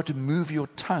 And you've got to move your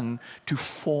tongue to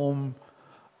form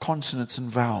consonants and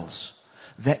vowels.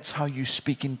 That's how you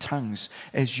speak in tongues.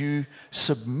 As you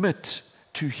submit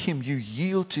to Him, you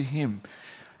yield to Him.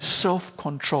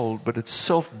 Self-controlled, but it's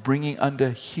self-bringing under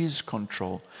His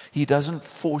control. He doesn't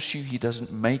force you, He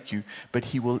doesn't make you, but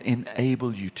He will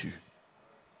enable you to.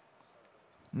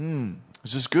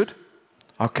 Is this good?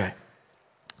 Okay.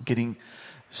 Getting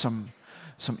some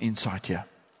insight here.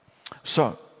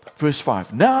 So, verse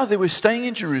 5. Now there were staying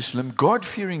in Jerusalem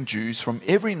God-fearing Jews from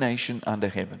every nation under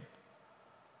heaven.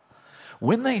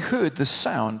 When they heard the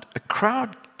sound, a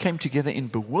crowd came together in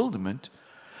bewilderment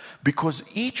because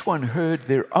each one heard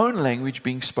their own language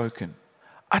being spoken.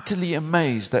 Utterly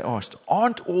amazed, they asked,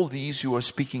 "Aren't all these who are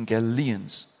speaking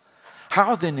Galileans?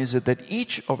 How then is it that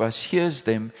each of us hears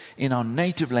them in our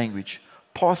native language?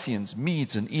 Parthians,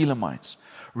 Medes, and Elamites,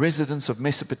 residents of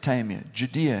Mesopotamia,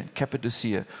 Judea and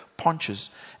Cappadocia, Pontus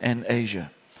and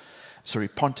Asia,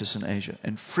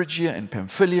 and Phrygia and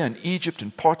Pamphylia and Egypt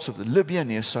and parts of the Libya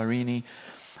near Cyrene,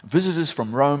 visitors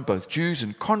from Rome, both Jews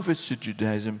and converts to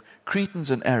Judaism, Cretans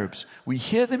and Arabs. We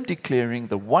hear them declaring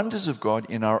the wonders of God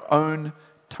in our own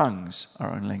tongues,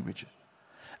 our own language."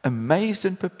 Amazed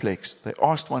and perplexed, they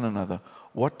asked one another,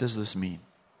 "What does this mean?"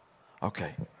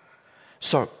 Okay,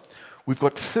 so we've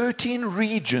got 13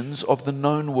 regions of the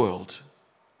known world,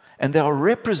 and they are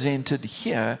represented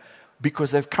here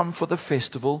because they've come for the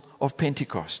festival of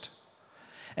Pentecost.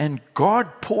 And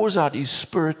God pours out His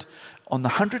Spirit on the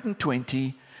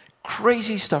 120.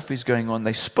 Crazy stuff is going on.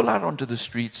 They spill out onto the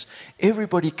streets.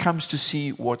 Everybody comes to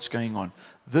see what's going on.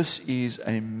 This is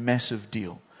a massive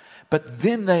deal. But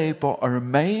then they are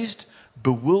amazed,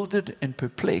 bewildered, and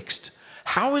perplexed.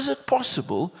 How is it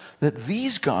possible that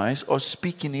these guys are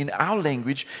speaking in our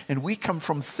language and we come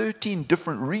from 13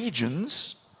 different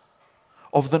regions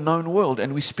of the known world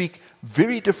and we speak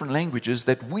very different languages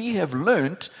that we have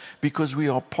learnt because we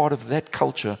are part of that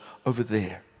culture over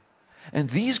there? And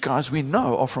these guys we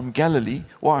know are from Galilee.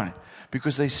 Why?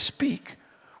 Because they speak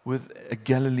with a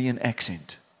Galilean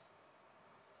accent.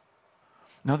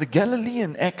 Now, the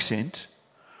Galilean accent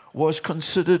was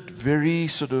considered very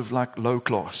sort of like low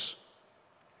class.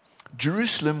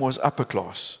 Jerusalem was upper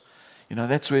class.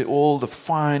 That's where all the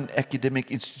fine academic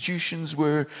institutions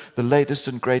were, the latest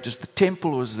and greatest. The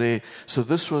temple was there. So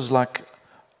this was like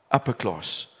upper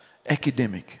class,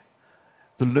 academic,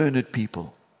 the learned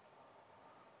people.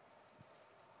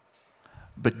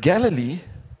 But Galilee,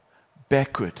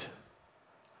 backward.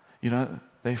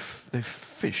 They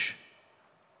fish.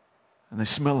 And they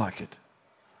smell like it.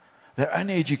 They're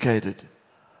uneducated,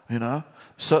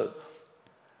 So,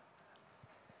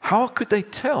 how could they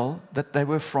tell that they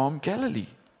were from Galilee?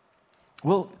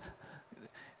 Well,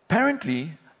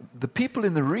 apparently, the people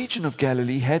in the region of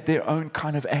Galilee had their own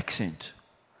kind of accent.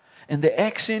 And the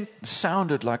accent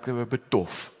sounded like they were a bit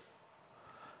dof.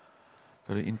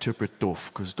 Got to interpret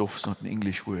dof, because dof is not an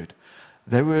English word.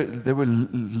 They were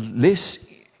less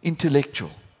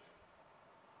intellectual.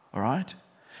 All right?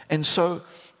 And so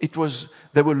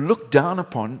they were looked down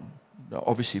upon,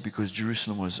 obviously because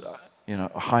Jerusalem was,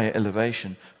 a higher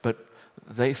elevation, but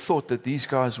they thought that these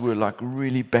guys were like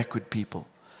really backward people.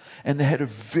 And they had a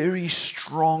very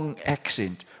strong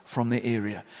accent from the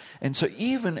area. And so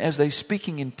even as they're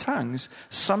speaking in tongues,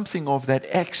 something of that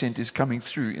accent is coming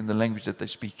through in the language that they're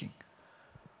speaking.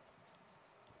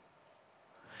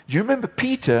 You remember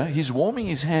Peter, he's warming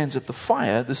his hands at the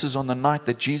fire. This is on the night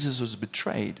that Jesus was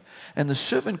betrayed. And the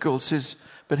servant girl says,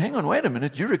 "But hang on, wait a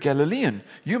minute, you're a Galilean.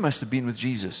 You must have been with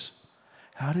Jesus."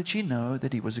 How did she know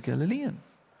that he was a Galilean?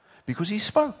 because he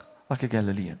spoke like a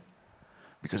Galilean,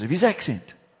 because of his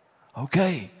accent.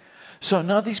 Okay. So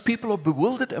now these people are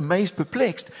bewildered, amazed,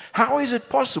 perplexed. How is it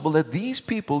possible that these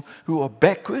people who are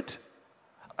backward,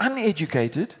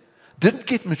 uneducated, didn't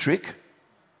get matric?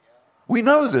 We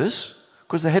know this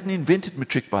because they hadn't invented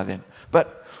matric by then.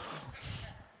 But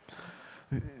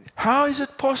how is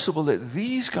it possible that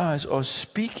these guys are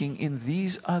speaking in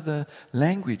these other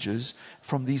languages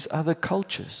from these other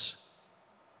cultures?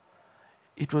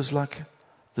 It was like,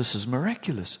 this is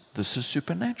miraculous. This is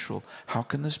supernatural. How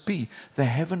can this be? They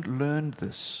haven't learned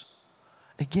this.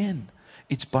 Again,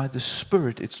 it's by the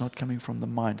Spirit. It's not coming from the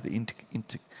mind, the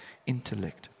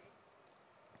intellect.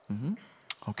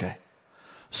 Okay.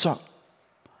 So,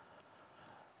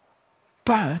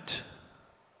 but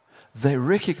they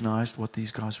recognized what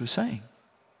these guys were saying.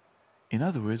 In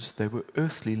other words, they were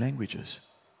earthly languages.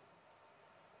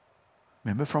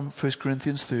 Remember from 1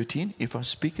 Corinthians 13, if I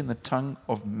speak in the tongue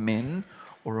of men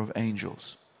or of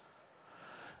angels.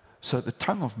 So the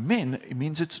tongue of men, it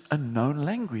means it's a known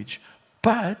language,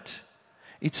 but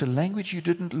it's a language you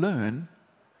didn't learn.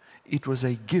 It was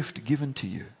a gift given to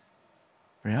you.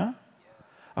 Yeah?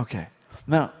 Okay.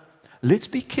 Now, let's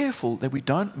be careful that we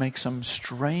don't make some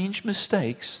strange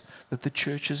mistakes that the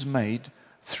church has made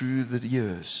through the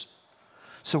years.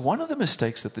 So one of the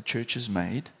mistakes that the church has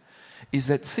made is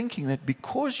that thinking that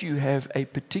because you have a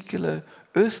particular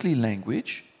earthly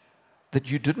language that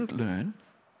you didn't learn,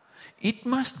 it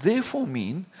must therefore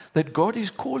mean that God is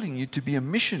calling you to be a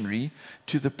missionary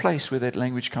to the place where that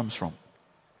language comes from.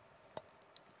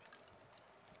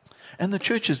 And the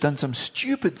church has done some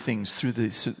stupid things through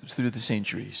the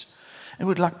centuries. And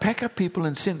would like pack up people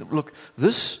and send them, look,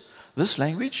 this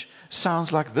language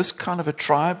sounds like this kind of a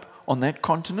tribe on that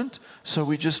continent, so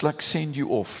we just like send you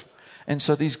off. And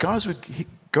so these guys would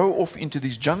go off into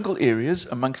these jungle areas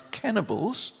amongst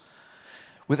cannibals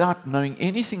without knowing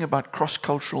anything about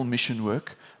cross-cultural mission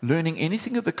work, learning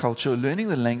anything of the culture, learning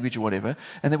the language or whatever,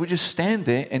 and they would just stand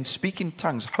there and speak in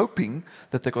tongues, hoping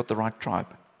that they got the right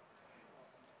tribe.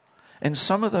 And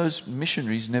some of those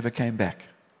missionaries never came back.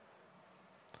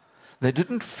 They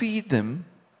didn't feed them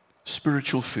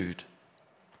spiritual food.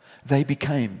 They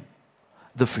became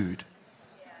the food.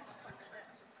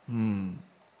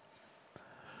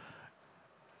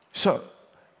 So,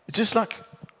 it's just like,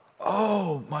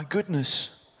 oh my goodness,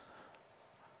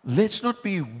 let's not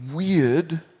be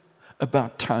weird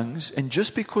about tongues, and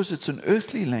just because it's an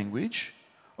earthly language,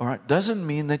 all right, doesn't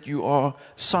mean that you are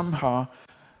somehow,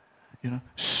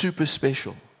 super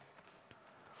special.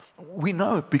 We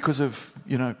know because of,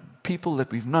 people that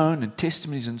we've known and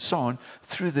testimonies and so on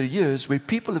through the years where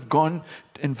people have gone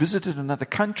and visited another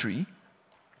country.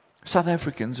 South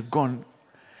Africans have gone,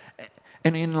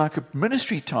 and in like a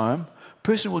ministry time,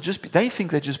 person will just be, they think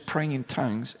they're just praying in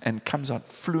tongues and comes out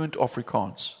fluent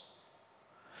Afrikaans.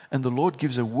 And the Lord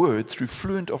gives a word through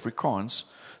fluent Afrikaans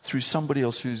through somebody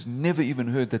else who's never even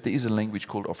heard that there is a language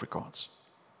called Afrikaans.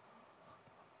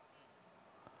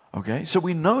 Okay, so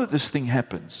we know this thing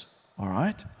happens, all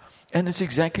right? And it's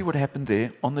exactly what happened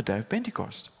there on the day of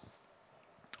Pentecost.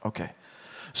 Okay,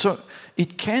 so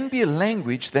it can be a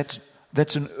language that's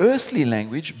an earthly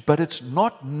language, but it's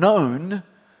not known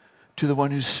to the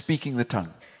one who's speaking the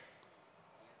tongue.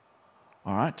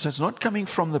 All right, so it's not coming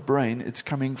from the brain, it's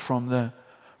coming from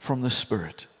the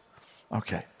Spirit.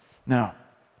 Okay, now,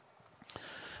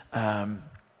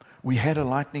 we had a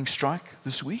lightning strike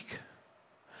this week,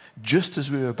 just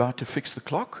as we were about to fix the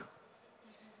clock.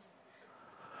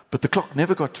 But the clock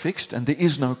never got fixed, and there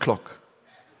is no clock.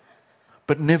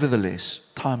 But nevertheless,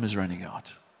 time is running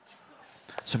out.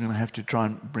 So I'm going to have to try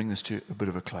and bring this to a bit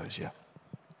of a close here.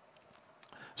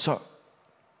 So,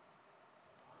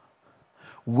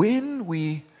 when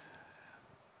we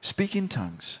speak in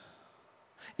tongues,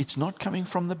 it's not coming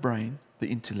from the brain, the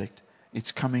intellect,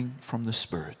 it's coming from the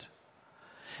Spirit.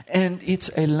 And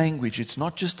it's a language, it's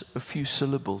not just a few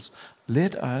syllables.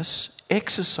 Let us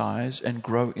exercise and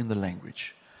grow in the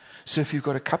language. So if you've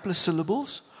got a couple of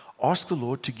syllables, ask the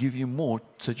Lord to give you more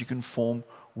so that you can form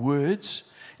words.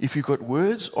 If you've got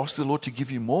words, ask the Lord to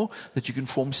give you more that you can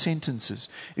form sentences.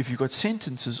 If you've got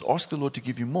sentences, ask the Lord to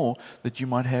give you more that you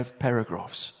might have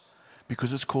paragraphs.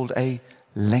 Because it's called a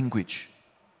language.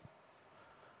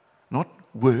 Not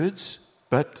words,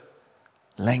 but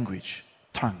language,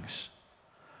 tongues.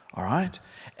 All right?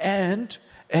 And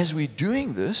as we're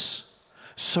doing this,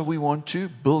 so we want to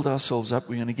build ourselves up.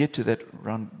 We're going to get to that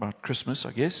around about Christmas,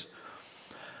 I guess.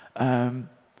 But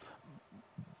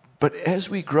as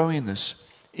we grow in this,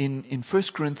 in 1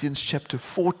 Corinthians chapter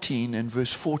 14 and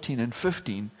verse 14 and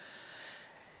 15,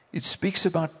 it speaks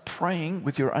about praying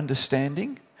with your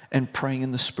understanding and praying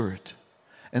in the Spirit.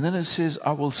 And then it says,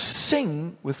 I will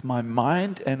sing with my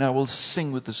mind and I will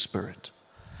sing with the Spirit.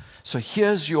 So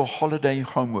here's your holiday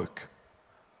homework.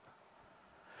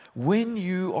 When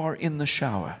you are in the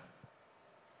shower,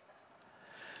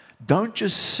 don't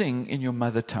just sing in your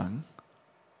mother tongue.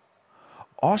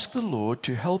 Ask the Lord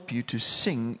to help you to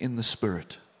sing in the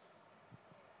Spirit.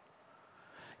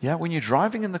 Yeah, when you're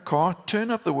driving in the car, turn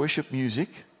up the worship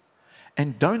music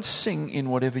and don't sing in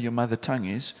whatever your mother tongue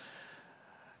is.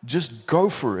 Just go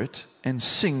for it and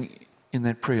sing in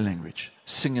that prayer language.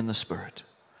 Sing in the Spirit.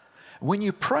 When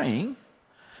you're praying,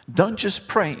 don't just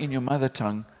pray in your mother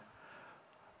tongue.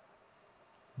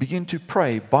 Begin to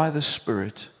pray by the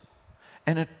Spirit.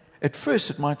 And at first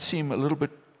it might seem a little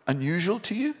bit unusual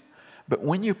to you, but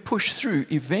when you push through,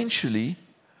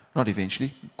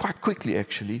 quite quickly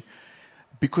actually,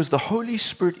 because the Holy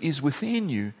Spirit is within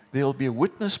you, there will be a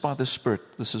witness by the Spirit.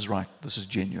 This is right. This is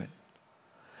genuine.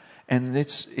 And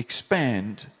let's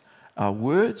expand our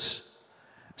words,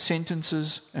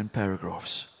 sentences, and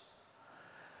paragraphs.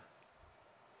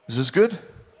 Is this good?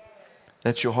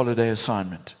 That's your holiday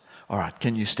assignment. All right,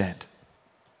 can you stand?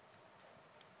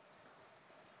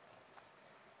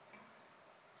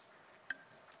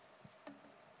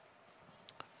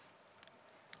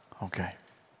 Okay.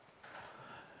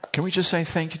 Can we just say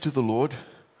thank you to the Lord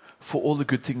for all the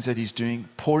good things that He's doing,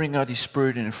 pouring out His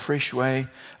Spirit in a fresh way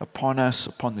upon us,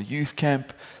 upon the youth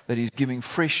camp, that He's giving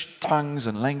fresh tongues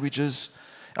and languages.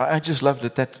 I just loved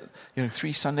it that,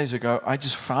 3 Sundays ago, I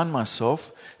just found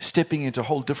myself stepping into a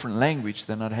whole different language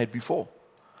than I'd had before.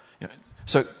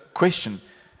 So, question,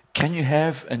 can you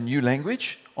have a new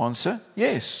language? Answer,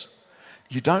 yes.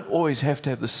 You don't always have to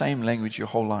have the same language your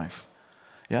whole life.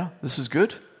 Yeah, this is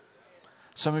good.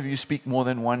 Some of you speak more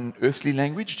than one earthly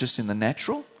language, just in the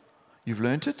natural. You've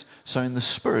learned it. So in the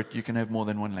Spirit, you can have more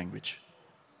than one language.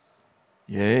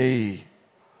 Yay.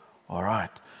 All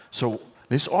right. So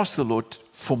let's ask the Lord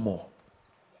for more.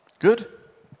 Good?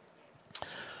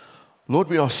 Lord,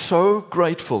 we are so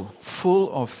grateful,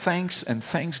 full of thanks and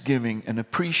thanksgiving and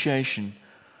appreciation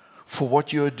for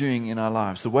what you are doing in our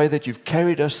lives, the way that you've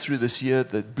carried us through this year,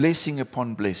 the blessing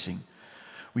upon blessing.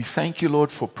 We thank you,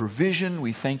 Lord, for provision.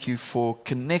 We thank you for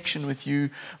connection with you.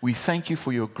 We thank you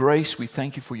for your grace. We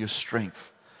thank you for your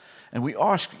strength. And we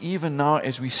ask even now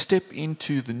as we step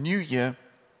into the new year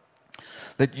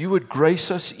that you would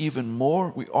grace us even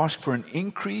more. We ask for an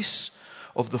increase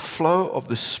of the flow of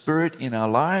the Spirit in our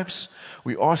lives.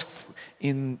 We ask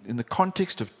in the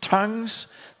context of tongues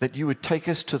that you would take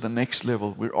us to the next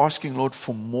level. We're asking, Lord,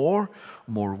 for more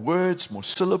words, more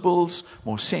syllables,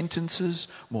 more sentences,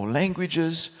 more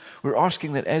languages. We're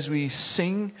asking that as we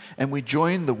sing and we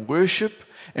join the worship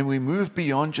and we move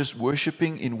beyond just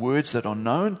worshiping in words that are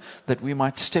known, that we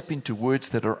might step into words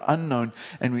that are unknown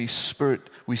and we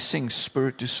sing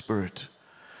spirit to spirit.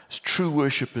 As true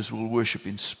worshipers will worship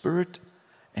in spirit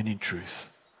and in truth.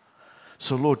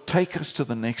 So, Lord, take us to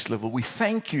the next level. We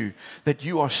thank you that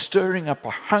you are stirring up a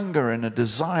hunger and a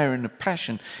desire and a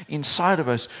passion inside of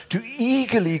us to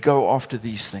eagerly go after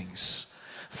these things.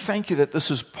 Thank you that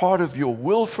this is part of your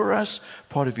will for us,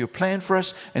 part of your plan for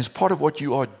us, and it's part of what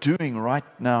you are doing right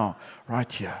now,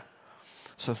 right here.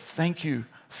 So thank you,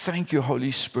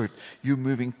 Holy Spirit. You're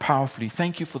moving powerfully.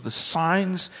 Thank you for the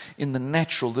signs in the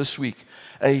natural this week.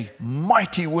 A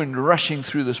mighty wind rushing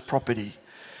through this property,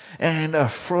 and a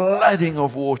flooding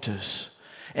of waters,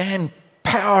 and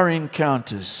power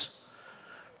encounters.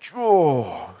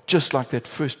 Oh, just like that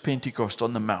first Pentecost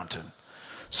on the mountain.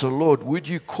 So, Lord, would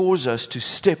you cause us to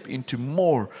step into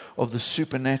more of the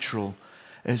supernatural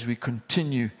as we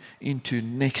continue into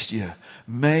next year?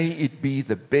 May it be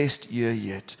the best year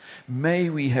yet. May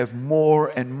we have more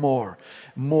and more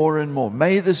and more.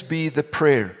 May this be the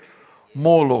prayer.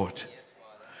 More, Lord.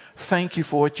 Thank you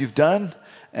for what you've done,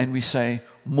 and we say,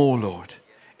 more, Lord.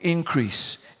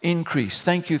 Increase.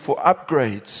 Thank you for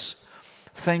upgrades.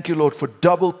 Thank you, Lord, for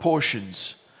double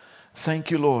portions.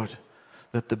 Thank you, Lord,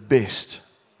 that the best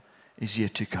is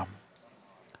yet to come.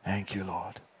 Thank you,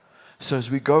 Lord. So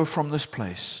as we go from this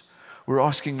place, we're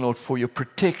asking, Lord, for your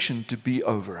protection to be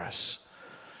over us.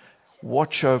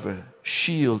 Watch over,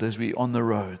 shield as we're on the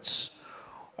roads,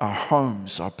 our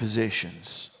homes, our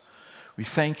possessions. We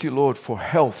thank you, Lord, for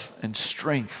health and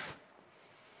strength.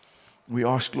 We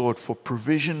ask, Lord, for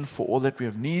provision for all that we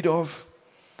have need of.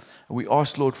 We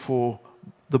ask, Lord, for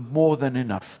the more than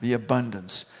enough, the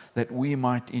abundance, that we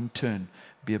might in turn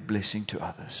be a blessing to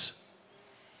others.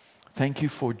 Thank you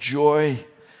for joy.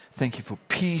 Thank you for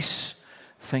peace.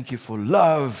 Thank you for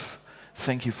love.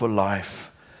 Thank you for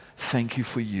life. Thank you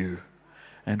for you.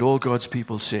 And all God's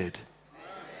people said,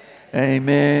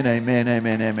 Amen, amen,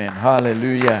 amen, amen.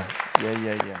 Hallelujah.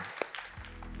 Yeah.